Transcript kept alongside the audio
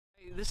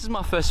This is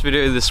my first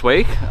video this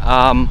week.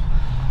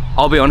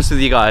 I'll be honest with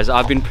you guys,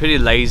 I've been pretty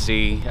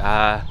lazy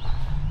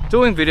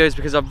doing videos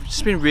because I've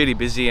just been really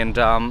busy, and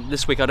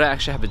this week I don't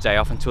actually have a day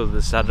off until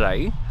the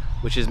Saturday,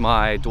 which is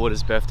my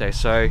daughter's birthday.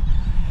 So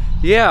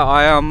yeah,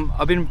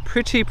 I've been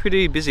pretty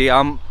busy.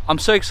 I'm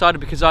so excited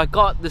because I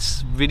got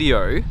this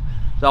video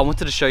that I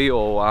wanted to show you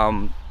all.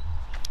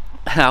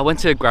 I went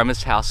to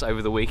Grandma's house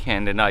over the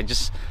weekend, and I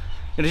just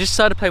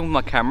started playing with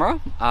my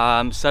camera.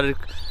 Started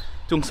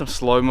doing some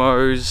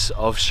slow-mos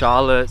of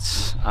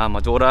Charlotte, my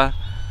daughter,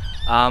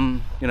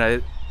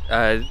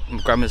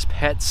 Grandma's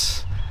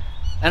pets,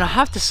 and I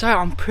have to say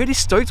I'm pretty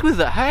stoked with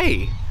it.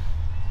 Hey,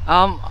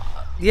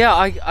 yeah,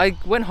 I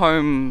went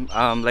home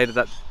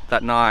later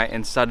that night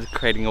and started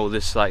creating all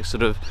this like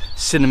sort of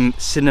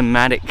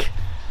cinematic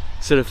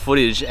sort of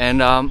footage,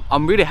 and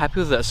I'm really happy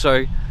with it.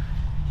 So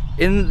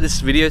in this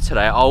video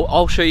today,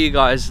 I'll show you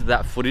guys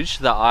that footage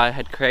that I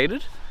had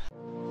created.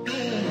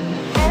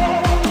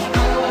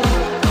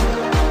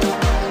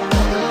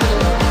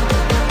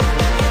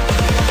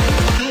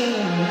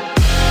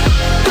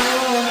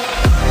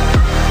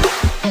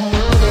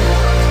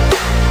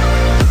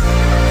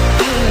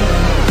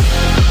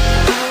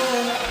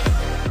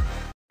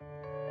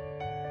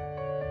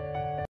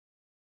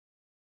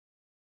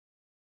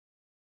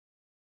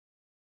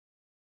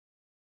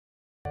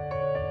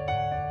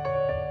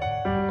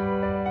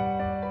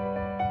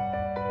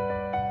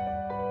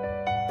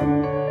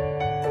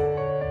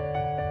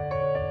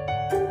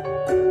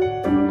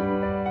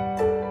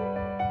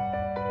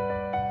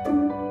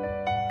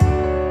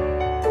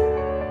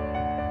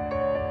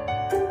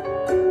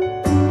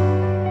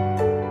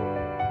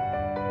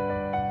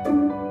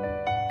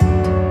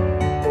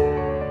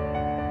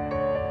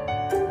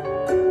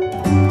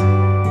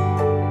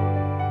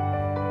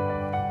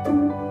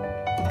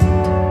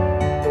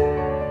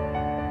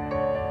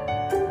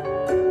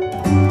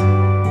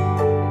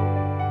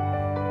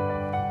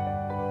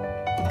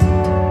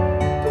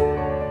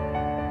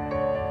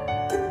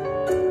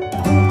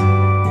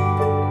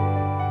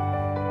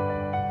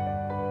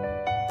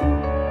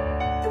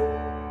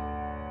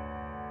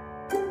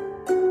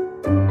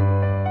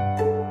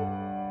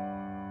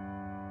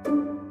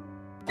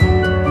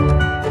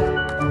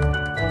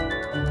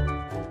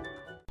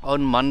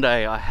 On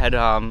Monday I had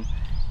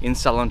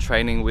in-salon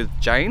training with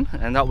Jane,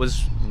 and that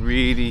was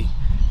really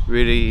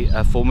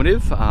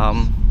formative.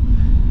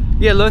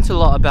 Yeah, learned a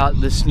lot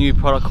about this new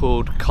product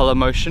called Color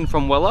Motion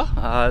from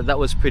Wella. That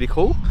was pretty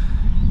cool,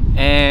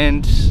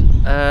 and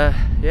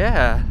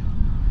yeah,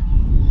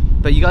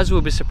 but you guys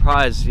will be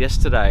surprised.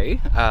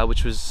 Yesterday,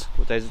 which was,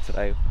 what day is it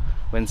today?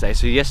 Wednesday.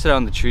 So yesterday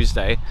on the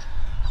Tuesday,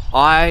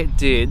 I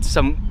did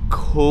some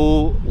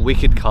cool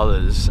wicked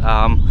colors.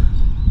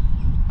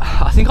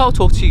 I think I'll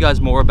talk to you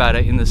guys more about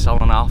it in the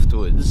salon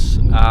afterwards,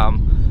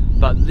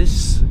 but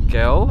this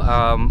girl,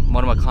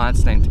 one of my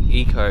clients named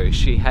Eco,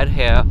 she had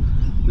hair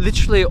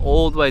literally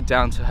all the way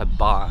down to her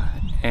butt,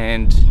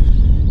 and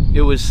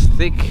it was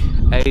thick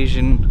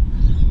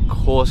Asian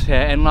coarse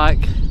hair, and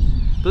like,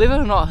 believe it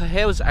or not, her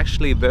hair was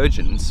actually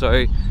virgin.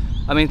 So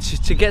I mean,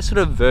 to get sort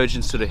of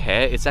virgin sort of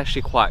hair, it's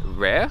actually quite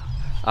rare,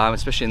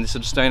 especially in this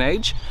sort of stone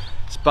age.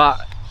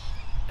 But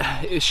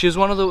she was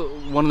one of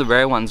the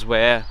rare ones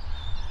where,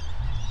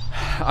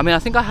 I mean, I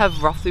think I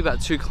have roughly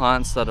about 2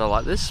 clients that are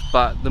like this,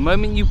 but the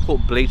moment you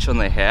put bleach on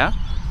their hair,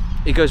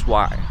 it goes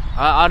white.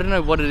 I don't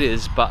know what it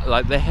is, but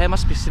like their hair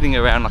must be sitting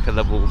around like a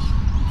level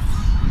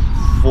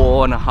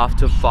 4.5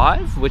 to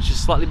 5, which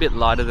is slightly bit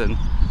lighter than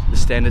the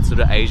standard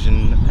sort of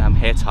Asian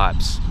hair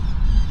types.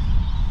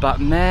 But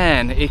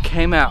man, it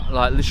came out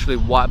like literally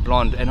white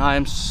blonde, and I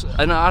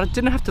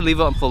didn't have to leave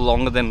it on for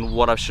longer than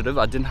what I should have.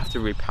 I didn't have to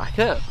repack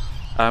it,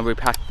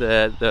 repack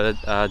the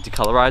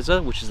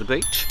decolorizer, which is the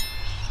bleach.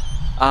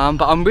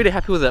 But I'm really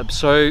happy with it.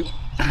 So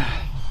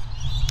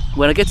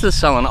when I get to the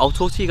salon, I'll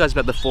talk to you guys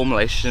about the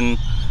formulation,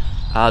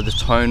 the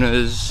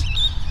toners,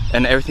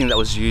 and everything that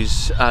was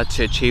used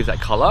to achieve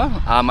that color.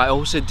 I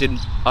also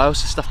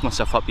stuffed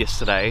myself up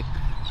yesterday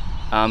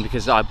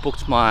because I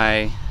booked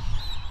my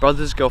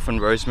brother's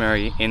girlfriend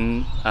Rosemary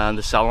in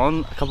the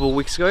salon a couple of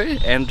weeks ago,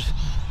 and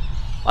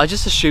I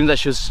just assumed that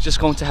she was just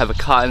going to have a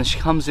cut, and she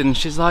comes in and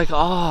she's like,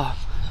 "Oh,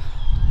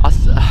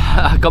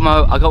 I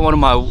got one of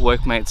my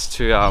workmates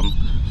to."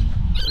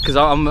 Because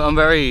I'm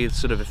very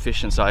sort of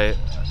efficient, so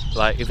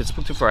like if it's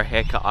booked in for a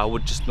haircut, I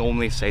would just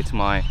normally say to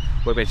my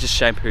workmates, just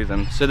shampoo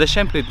them. So they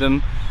shampooed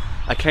them.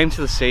 I came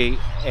to the seat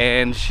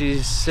and she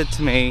said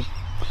to me,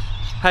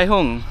 "Hey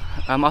Hung,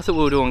 I thought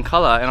we were doing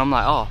colour," and I'm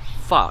like, "Oh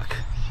fuck."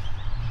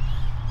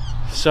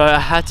 So I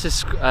had to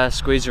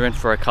squeeze her in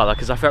for a colour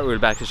because I felt really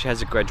bad because she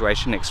has a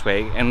graduation next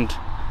week. And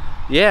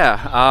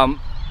yeah,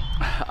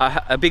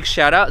 a big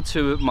shout out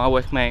to my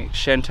workmate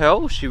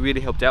Chantel. She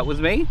really helped out with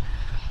me.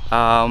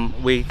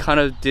 We kind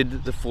of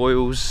did the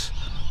foils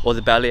or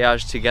the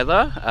balayage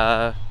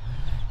together,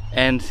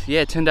 and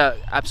yeah, it turned out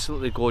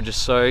absolutely gorgeous.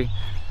 So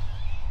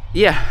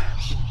yeah,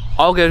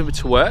 I'll go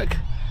to work,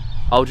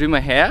 I'll do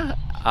my hair,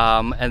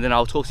 and then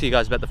I'll talk to you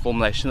guys about the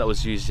formulation that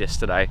was used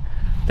yesterday.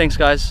 Thanks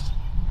guys.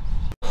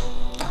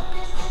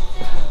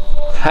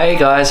 Hey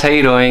guys, how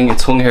you doing?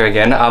 It's Hung here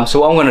again.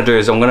 So what I'm gonna do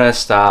is I'm gonna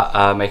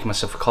start making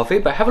myself a coffee,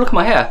 but have a look at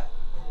my hair.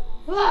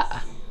 Look at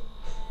that.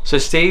 So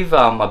Steve,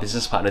 my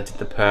business partner, did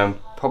the perm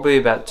probably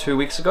about 2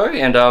 weeks ago,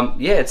 and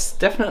yeah, it's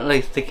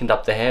definitely thickened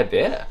up the hair a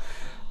bit.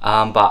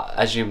 But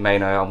as you may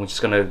know, I'm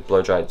just gonna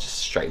blow dry it just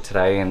straight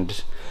today,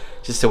 and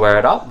just to wear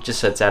it up,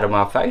 just so it's out of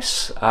my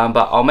face.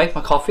 But I'll make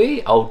my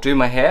coffee, I'll do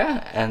my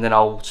hair, and then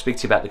I'll speak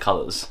to you about the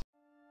colours.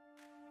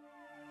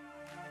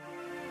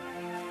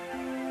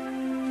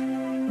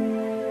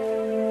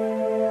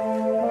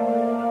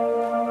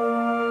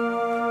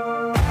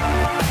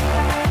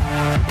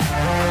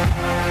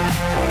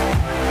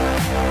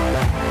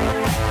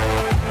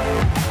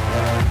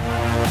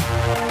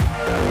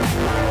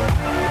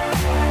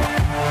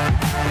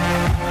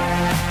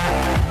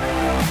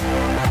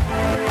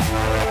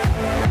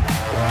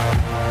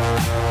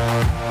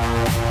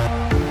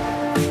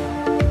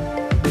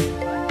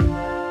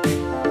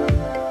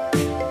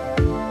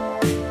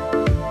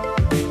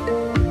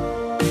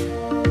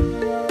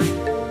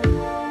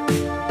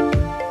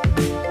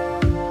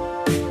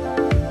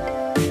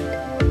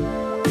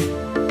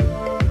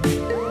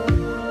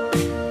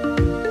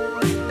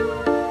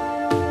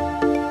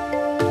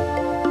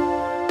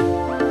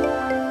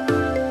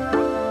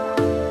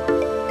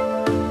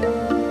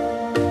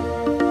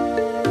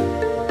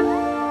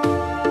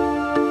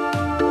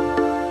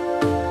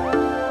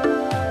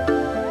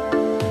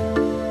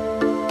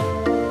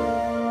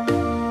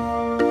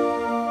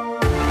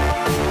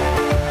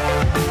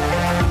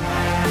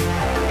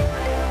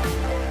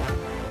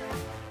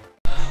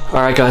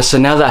 Alright guys, so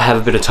now that I have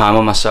a bit of time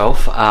on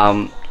myself,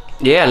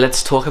 yeah,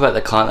 let's talk about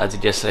the client I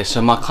did yesterday.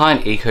 So my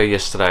client Eco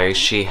yesterday,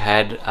 she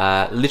had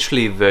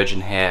literally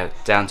virgin hair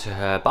down to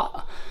her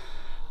butt.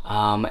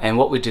 And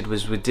what we did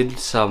was we did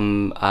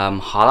some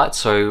highlights.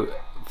 So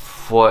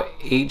for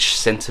each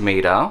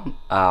centimetre,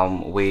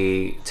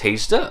 we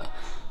teased it.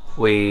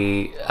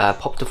 We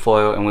popped the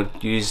foil and we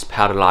used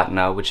powder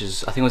lightener, which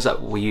is, I think it was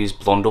that we used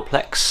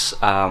Blondoplex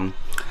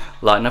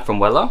lightener from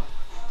Wella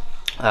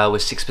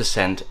with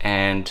 6%,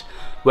 and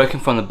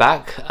working from the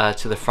back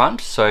to the front.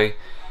 So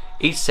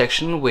each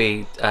section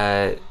we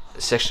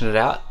sectioned it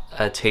out,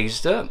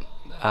 teased it,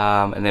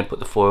 and then put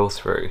the foil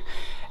through.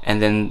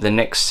 And then the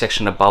next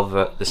section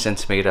above the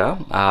centimetre,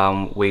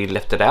 we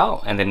left it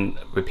out and then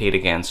repeat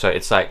again. So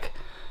it's like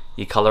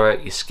you colour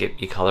it, you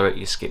skip, you colour it,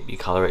 you skip, you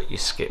colour it, you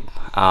skip.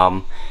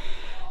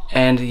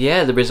 And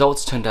yeah, the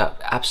results turned out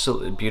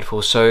absolutely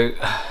beautiful. So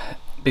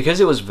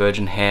because it was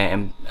virgin hair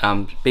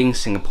and being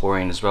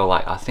Singaporean as well,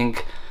 like I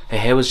think her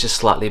hair was just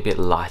slightly a bit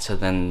lighter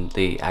than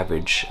the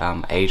average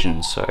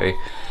Asian. So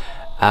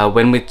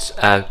when we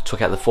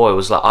took out the foil, it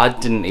was like I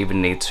didn't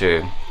even need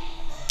to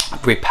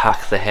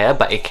repack the hair,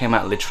 but it came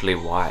out literally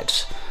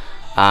white.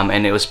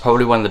 And it was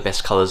probably one of the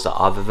best colours that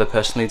I've ever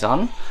personally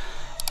done.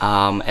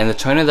 And the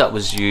toner that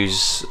was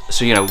used,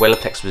 so you know,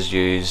 Wellaplex was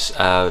used,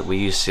 we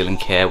used Sealing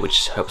Care,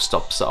 which helps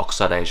stop the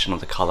oxidation of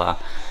the colour.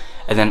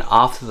 And then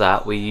after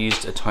that we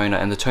used a toner,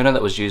 and the toner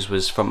that was used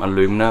was from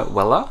Illumina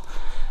Wella.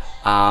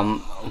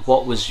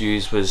 What was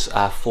used was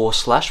 4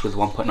 slash with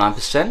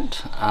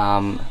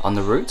 1.9% on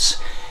the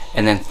roots,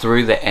 and then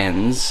through the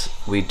ends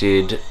we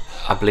did,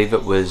 I believe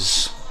it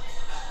was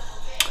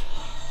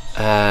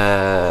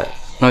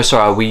no,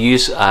 sorry, we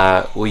used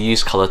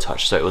Color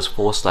Touch, so it was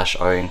 4 slash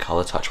O in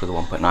Color Touch with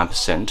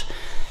 1.9%,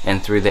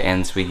 and through the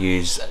ends we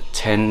used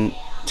 10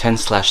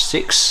 slash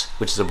 6,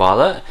 which is a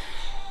violet,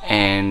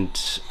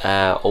 and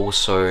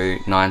also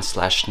 9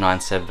 slash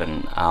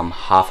 97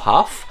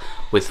 half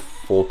with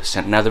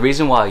 4%. Now the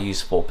reason why I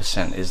use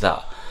 4% is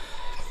that,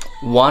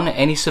 one,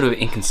 any sort of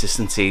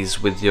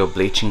inconsistencies with your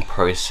bleaching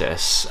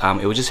process,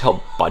 it will just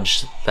help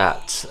budge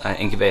that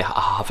and give it a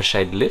half a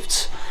shade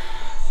lift.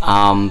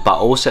 But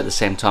also at the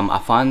same time, I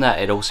find that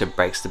it also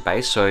breaks the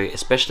base. So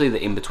especially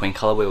the in-between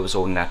color where it was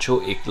all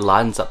natural, it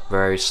lines up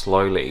very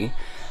slowly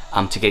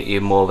to get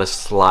you more of a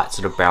slight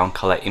sort of brown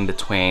color in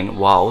between,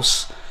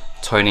 whilst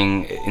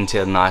toning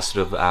into a nice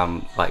sort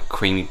of like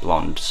creamy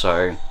blonde.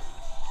 So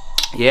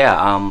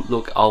yeah,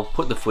 look, I'll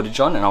put the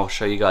footage on and I'll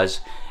show you guys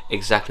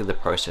exactly the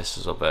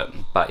processes of it.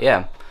 But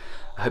yeah,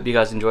 I hope you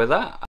guys enjoy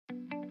that.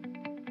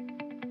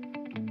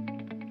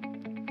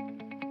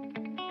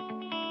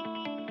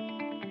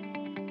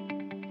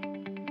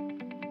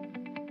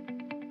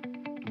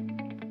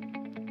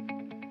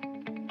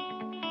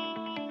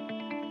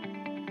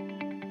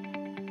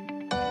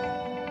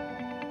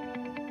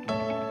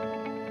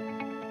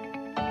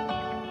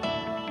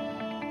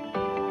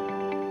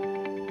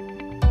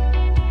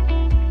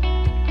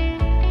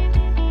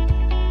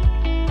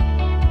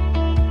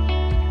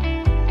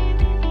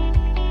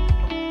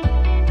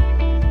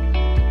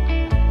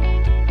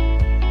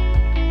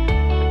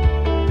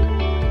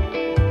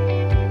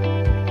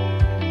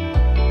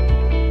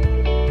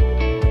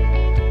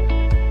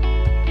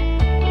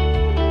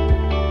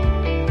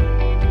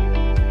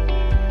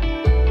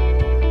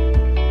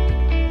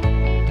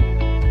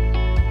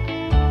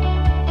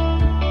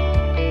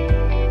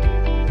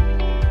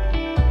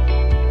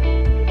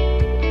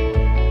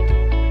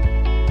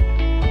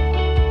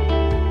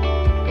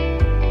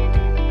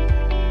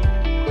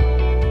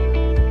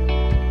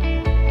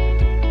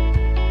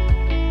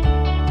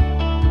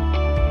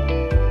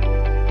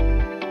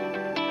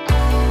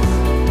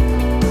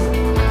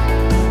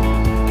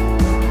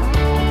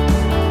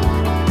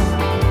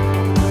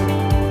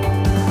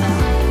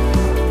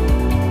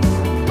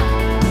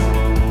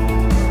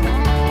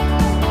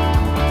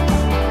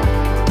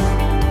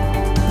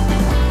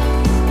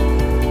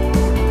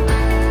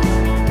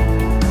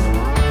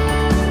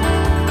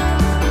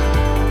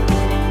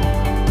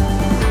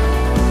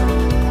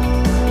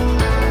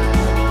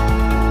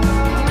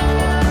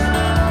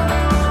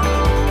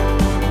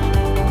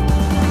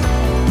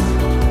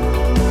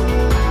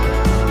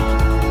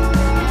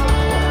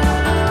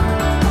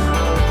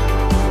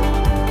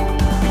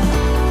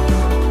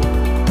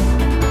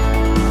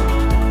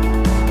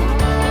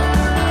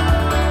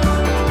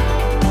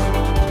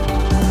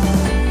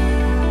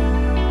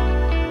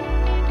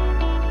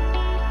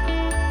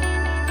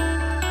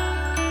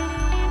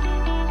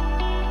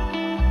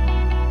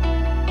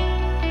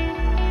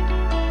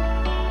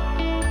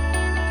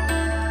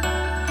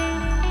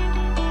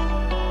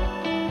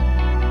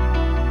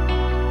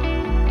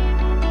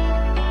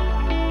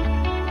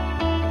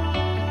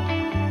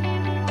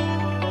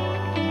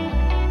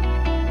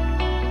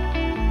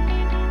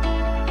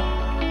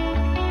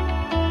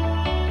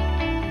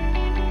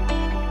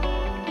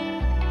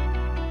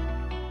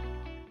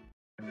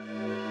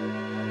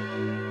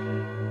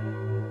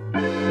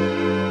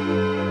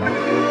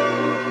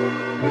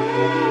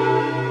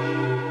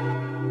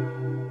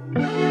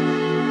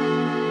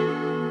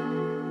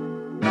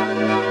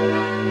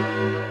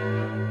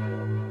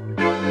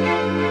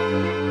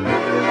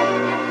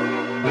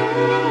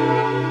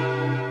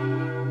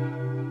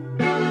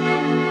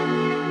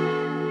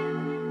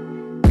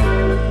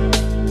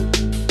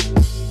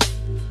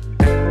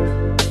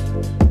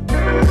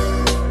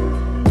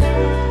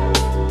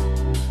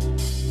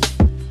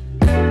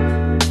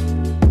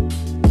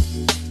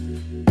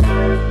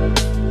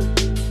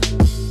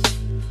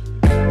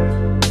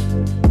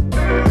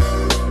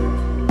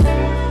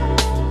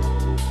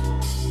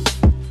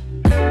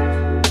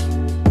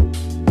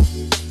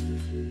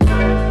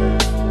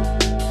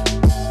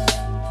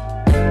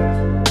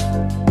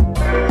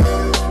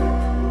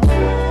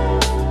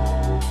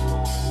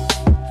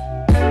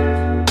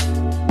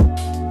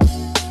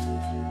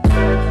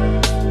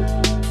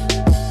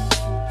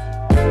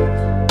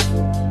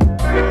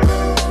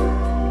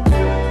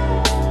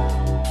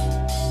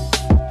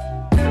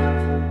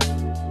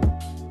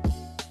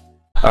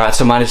 Alright,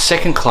 so my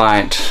second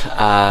client,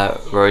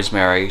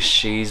 Rosemary,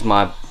 she's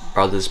my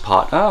brother's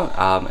partner,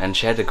 and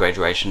she had a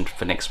graduation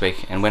for next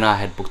week, and when I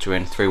had booked her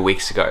in 3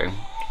 weeks ago,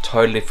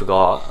 totally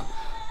forgot.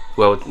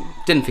 Well,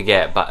 didn't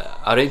forget, but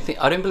I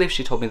don't believe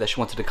she told me that she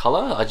wanted a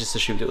colour. I just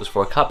assumed it was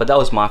for a cut, but that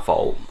was my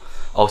fault.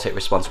 I'll take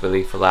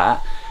responsibility for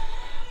that.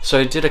 So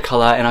I did a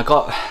colour, and I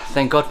got,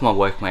 thank God for my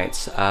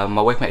workmates. My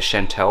workmate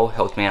Chantel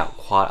helped me out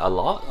quite a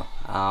lot.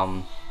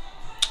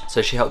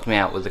 So she helped me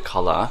out with the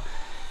colour,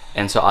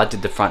 and so I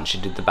did the front, she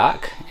did the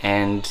back,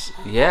 and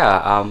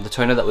yeah, the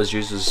toner that was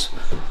used was,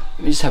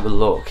 let me just have a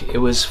look. It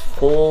was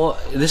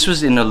this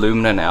was in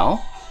alumina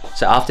now.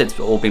 So after it's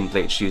all been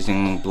bleached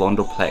using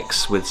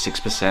Blondleplex with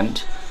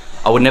 6%,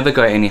 I would never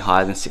go any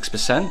higher than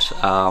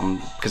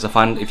 6%, because I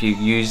find if you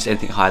use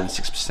anything higher than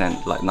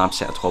 6%, like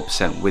 9% or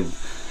 12% with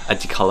a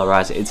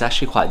decolorizer, it's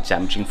actually quite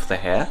damaging for the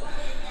hair.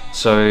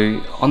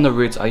 So on the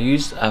roots, I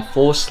used a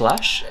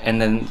 4/,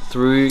 and then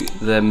through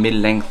the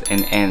mid-length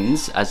and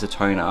ends as a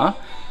toner,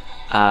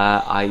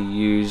 I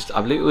used,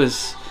 I believe it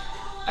was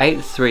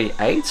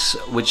 838,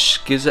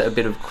 which gives it a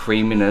bit of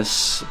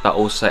creaminess, but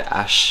also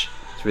ash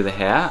through the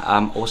hair.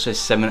 Also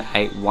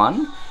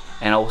 781,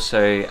 and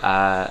also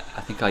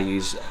I think I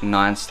use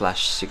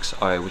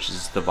 9/60, which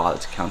is the violet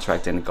to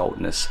counteract any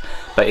goldness,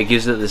 but it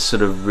gives it this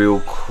sort of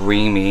real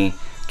creamy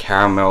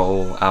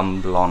caramel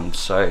blonde.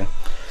 So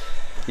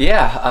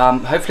yeah,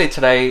 hopefully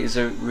today is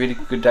a really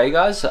good day,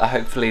 guys.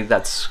 Hopefully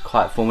that's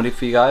quite formative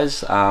for you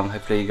guys.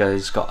 Hopefully you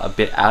guys got a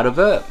bit out of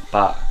it,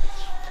 but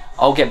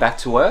I'll get back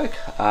to work.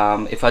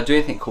 If I do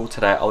anything cool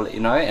today, I'll let you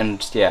know.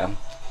 And yeah,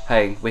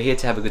 hey, we're here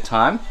to have a good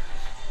time.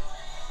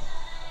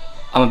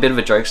 I'm a bit of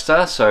a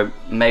jokester, so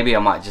maybe I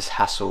might just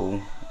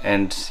hassle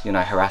and, you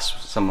know, harass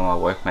some of my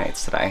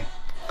workmates today.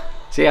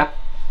 See ya.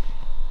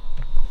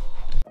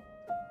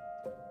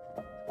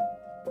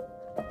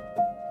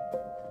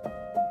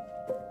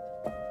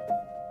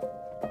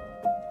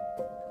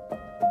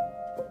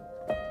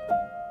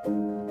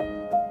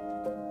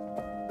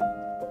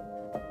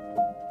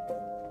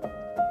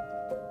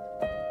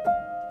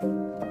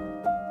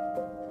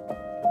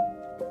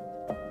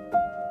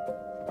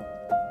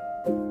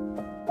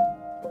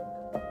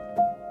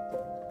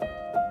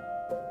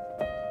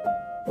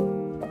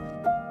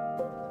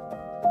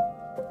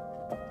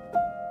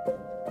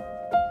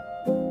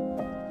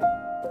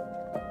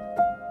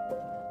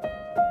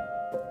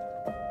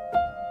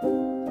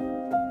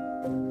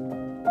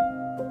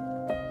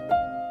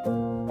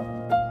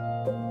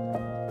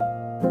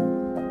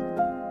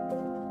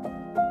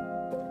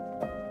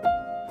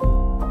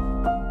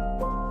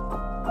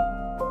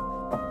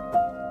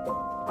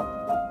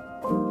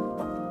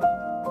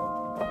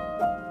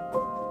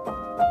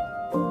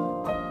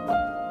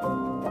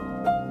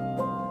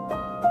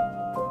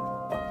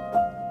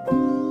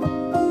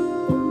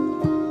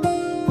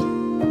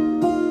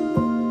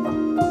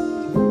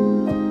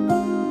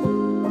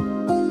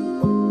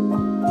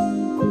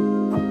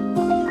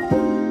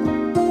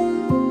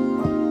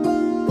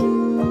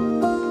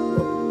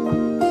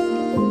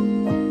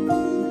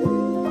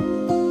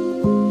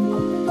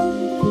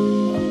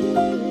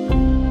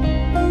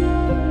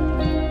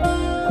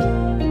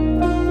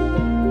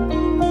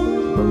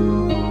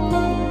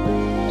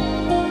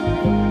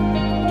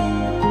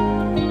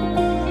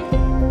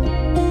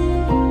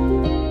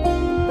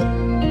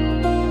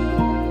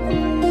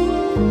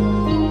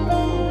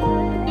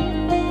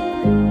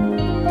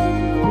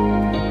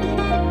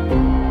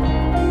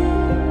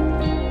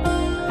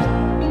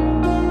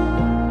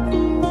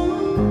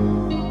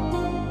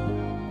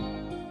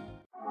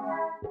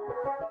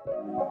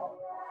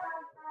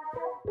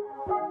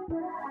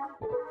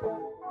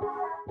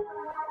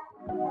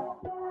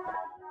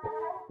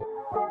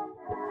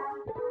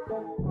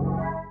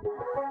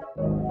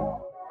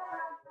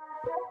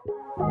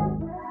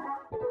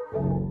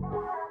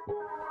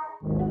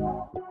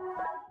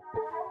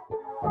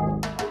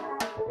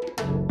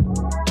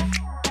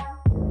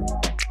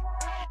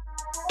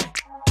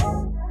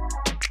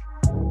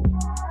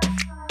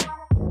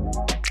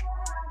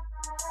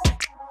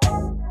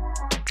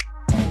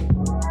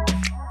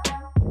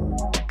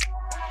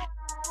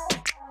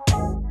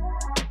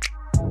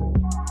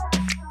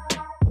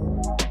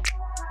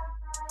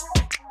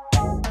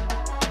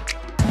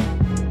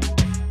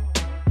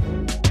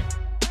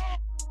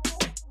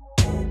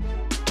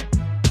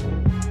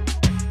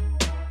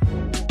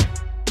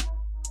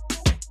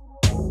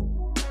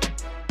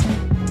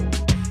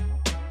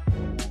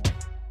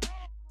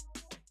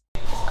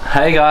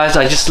 Hey guys,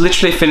 I just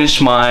literally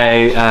finished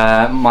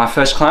my my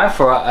first client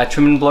for a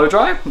trim and blow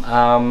dry,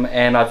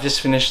 and I've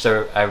just finished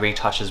a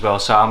retouch as well.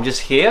 So I'm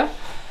just here.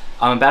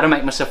 I'm about to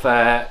make myself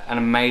an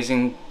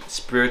amazing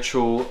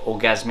spiritual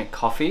orgasmic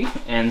coffee,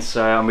 and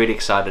so I'm really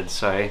excited.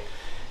 So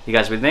you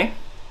guys with me?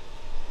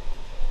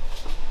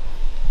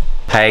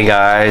 Hey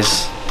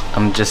guys,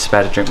 I'm just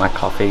about to drink my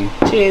coffee.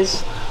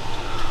 Cheers.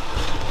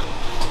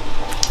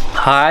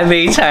 Hi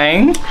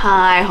V-Tang.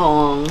 Hi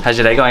Hong. How's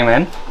your day going,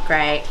 man?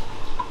 Great.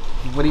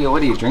 What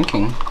are you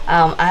drinking?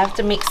 I have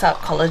to mix up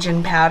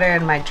collagen powder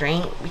in my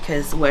drink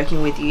because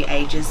working with you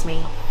ages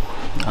me.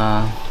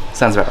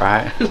 Sounds about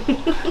right.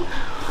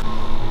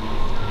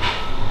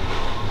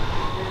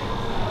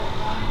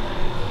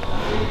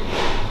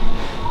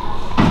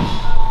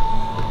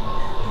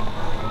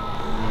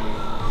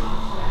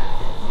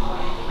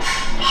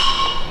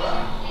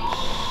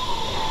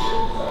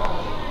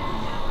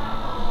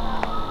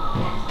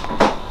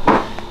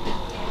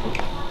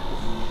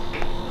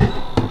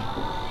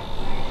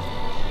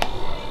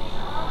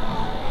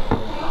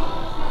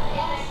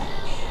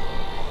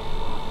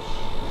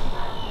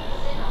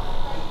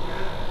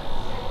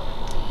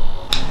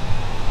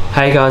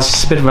 Hey guys,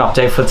 just a bit of an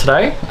update for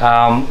today.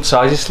 So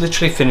I just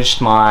literally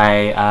finished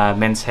my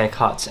men's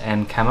haircuts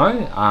and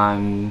camo.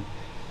 I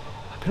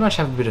pretty much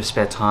have a bit of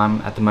spare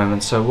time at the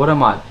moment, so what I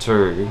might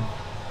do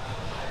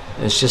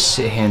is just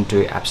sit here and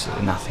do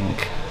absolutely nothing.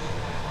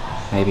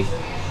 Maybe.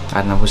 I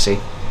don't know, we'll see.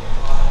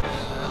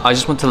 I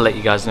just want to let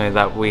you guys know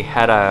that we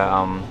had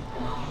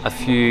a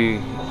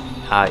few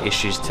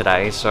issues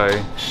today. So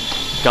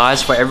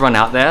guys, for everyone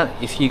out there,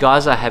 if you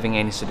guys are having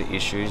any sort of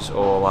issues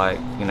or like,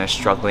 you know,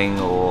 struggling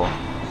or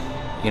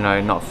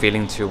not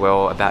feeling too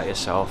well about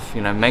yourself,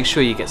 make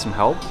sure you get some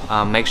help.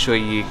 Make sure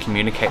you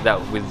communicate that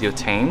with your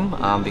team,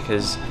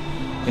 because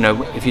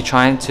if you're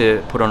trying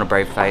to put on a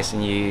brave face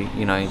and you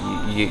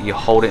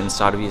hold it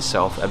inside of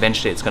yourself,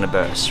 eventually it's going to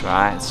burst,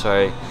 right?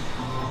 So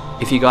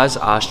if you guys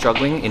are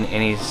struggling in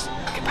any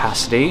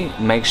capacity,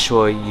 make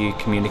sure you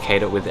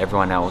communicate it with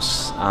everyone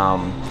else,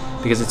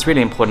 because it's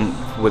really important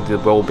with the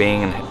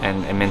well-being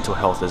and mental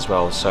health as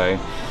well. So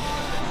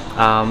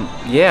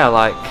yeah,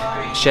 like,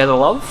 share the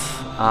love.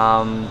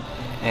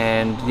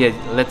 And yeah,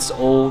 let's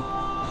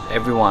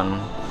everyone,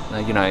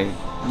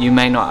 you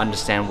may not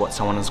understand what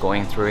someone is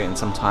going through, and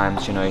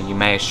sometimes, you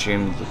may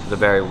assume the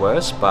very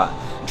worst, but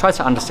try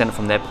to understand it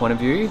from their point of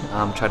view.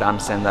 Try to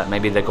understand that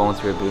maybe they're going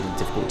through a bit of a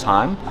difficult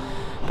time.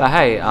 But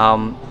hey,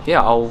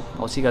 yeah,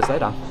 I'll see you guys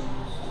later.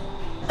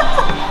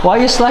 Why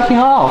are you slacking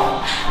off?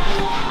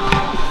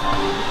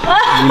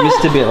 You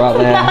missed a bit right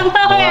there. No, I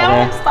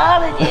haven't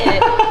started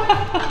yet.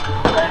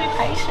 Be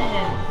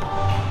patient.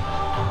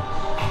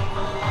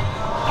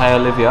 Hey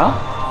Olivia,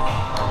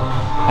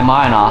 am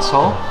I an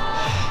asshole? No.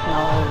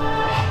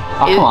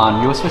 Oh come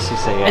on, you were supposed to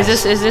say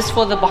yes. Is this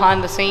for the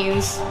behind the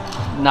scenes?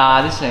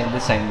 Nah, this ain't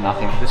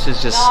nothing. This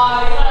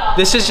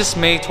is just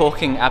me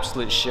talking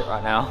absolute shit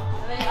right now.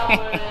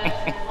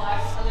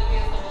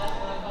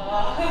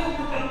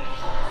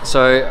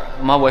 So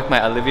my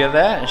workmate Olivia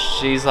there,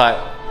 she's like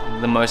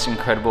the most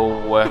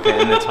incredible worker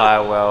in the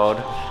entire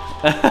world.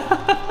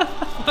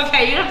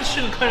 Okay, you don't have to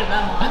sugarcoat it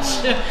that much.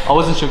 I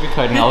wasn't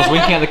sugarcoating, I was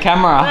winking at the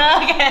camera.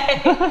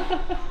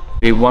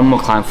 Okay. One more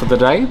client for the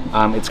day.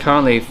 It's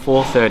currently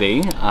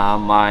 4:30.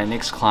 My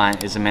next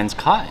client is a men's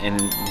cut and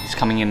he's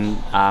coming in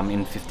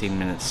 15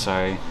 minutes.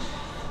 So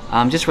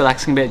I'm just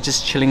relaxing a bit,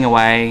 just chilling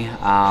away.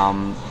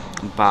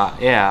 But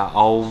yeah,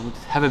 I'll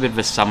have a bit of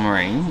a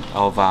summary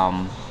of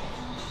how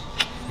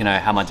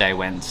my day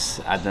went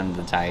at the end of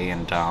the day,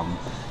 and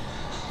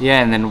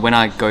yeah, and then when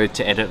I go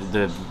to edit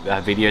the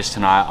videos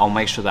tonight, I'll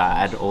make sure that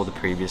I add all the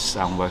previous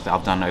work that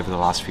I've done over the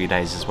last few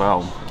days as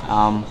well.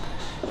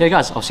 Yeah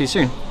guys, I'll see you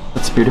soon.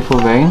 It's beautiful,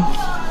 Vane.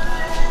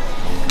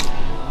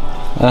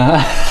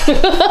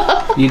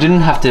 You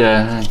didn't have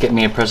to get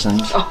me a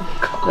present. Oh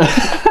God.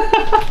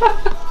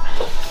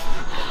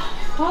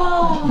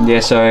 Yeah,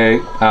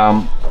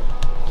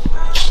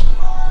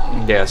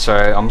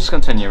 so I'm just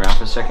gonna turn you around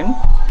for a second.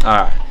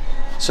 Alright.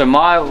 So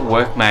my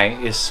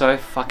workmate is so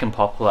fucking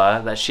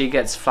popular that she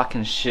gets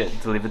fucking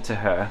shit delivered to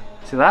her.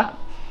 See that?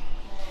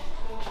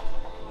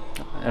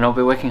 And I'll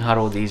be working hard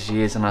all these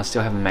years and I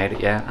still haven't made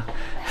it yet.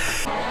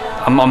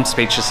 I'm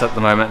speechless at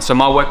the moment. So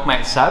my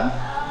workmate Sab.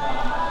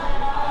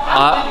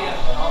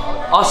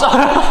 Oh,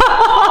 sorry.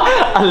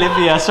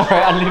 Olivia,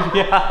 sorry,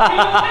 Olivia.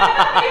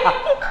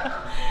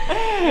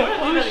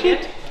 Oh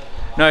shit.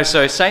 No,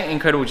 so something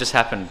incredible just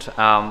happened.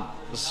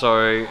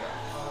 So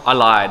I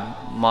lied.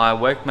 My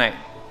workmate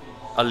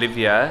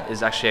Olivia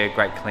is actually a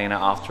great cleaner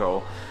after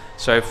all.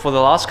 So for the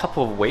last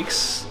couple of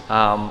weeks,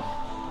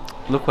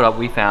 look what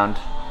we found.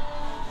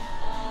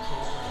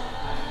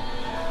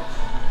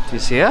 Do you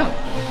see it?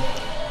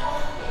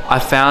 I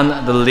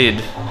found the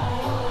lid,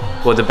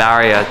 or the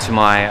barrier to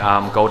my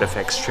Gold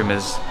FX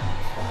trimmers.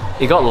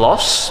 It got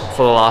lost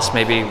for the last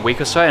maybe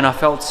week or so, and I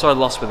felt so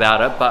lost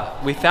without it,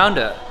 but we found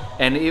it,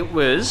 and it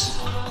was...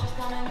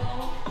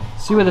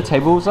 See where the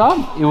tables are?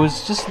 It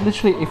was just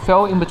literally, it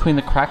fell in between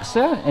the cracks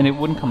there and it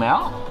wouldn't come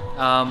out.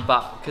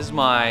 But because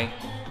my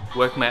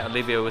workmate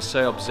Olivia was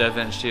so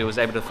observant, she was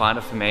able to find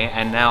it for me,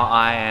 and now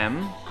I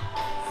am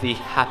the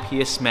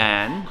happiest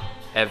man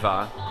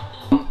ever.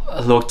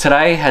 Look,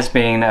 today has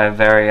been a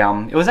very,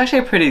 it was actually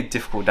a pretty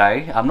difficult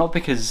day. Not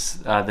because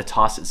the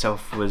task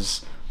itself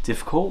was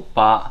difficult,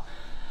 but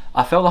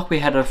I felt like we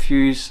had a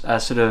few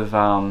sort of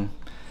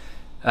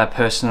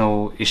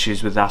personal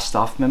issues with our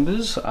staff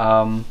members.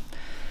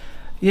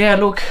 Yeah,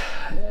 look,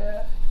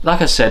 like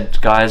I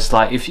said, guys,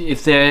 like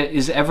if there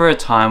is ever a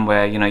time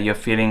where, you're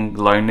feeling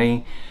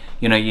lonely,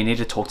 you need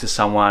to talk to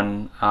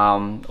someone,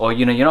 or,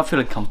 you're not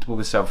feeling comfortable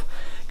with yourself,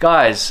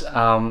 guys,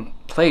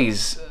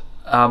 please,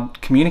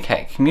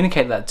 communicate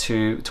that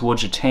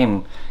towards your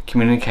team,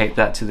 communicate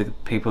that to the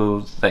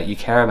people that you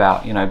care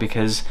about, you know,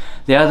 because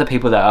they are the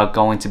people that are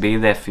going to be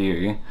there for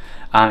you,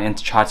 and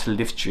to try to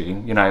lift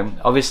you. You know,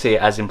 obviously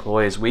as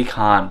employers we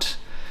can't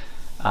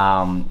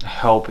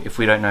help if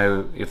we don't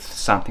know if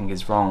something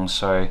is wrong.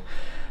 So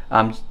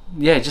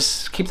yeah,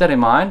 just keep that in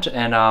mind,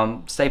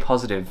 and stay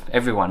positive.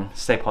 Everyone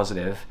stay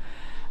positive.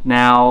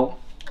 Now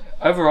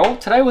overall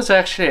today was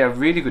actually a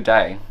really good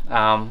day.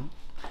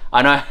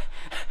 I know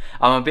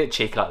I'm a bit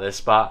cheeky like this,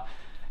 but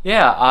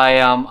yeah,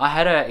 I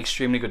had an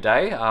extremely good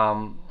day.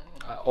 I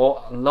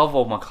love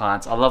all my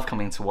clients. I love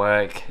coming to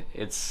work.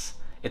 It's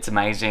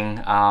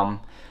amazing.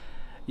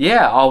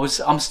 Yeah,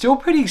 I'm still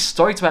pretty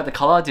stoked about the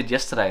color I did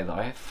yesterday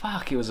though.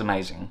 Fuck, it was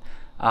amazing.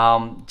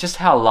 Just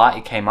how light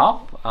it came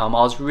up. I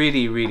was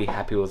really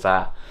happy with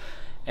that.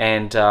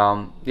 And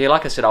yeah,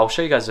 like I said, I'll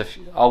show you guys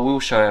I will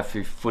show a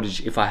few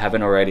footage if I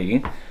haven't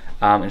already,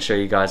 and show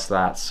you guys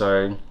that.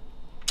 So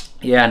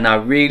yeah, no,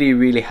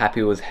 really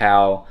happy with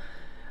how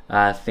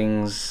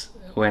things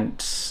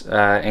went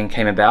and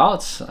came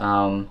about.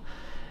 And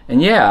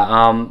yeah,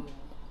 I'm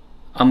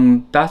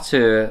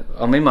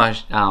in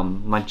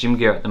my gym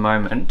gear at the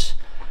moment,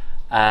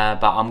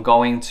 but I'm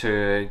going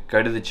to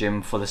go to the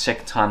gym for the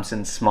second time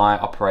since my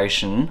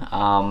operation,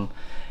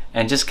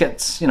 and just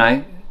get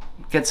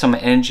some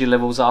energy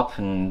levels up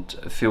and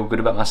feel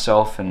good about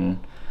myself. And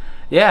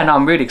yeah, no,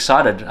 I'm really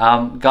excited.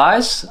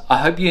 Guys, I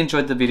hope you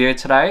enjoyed the video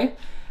today.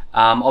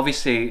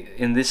 Obviously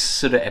in this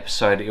sort of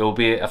episode it will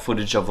be a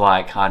footage of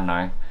like, I don't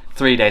know,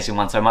 3 days in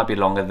one, so it might be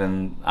longer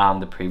than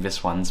the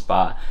previous ones.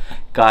 But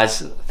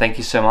guys, thank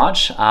you so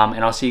much,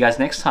 and I'll see you guys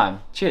next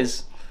time.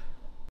 Cheers.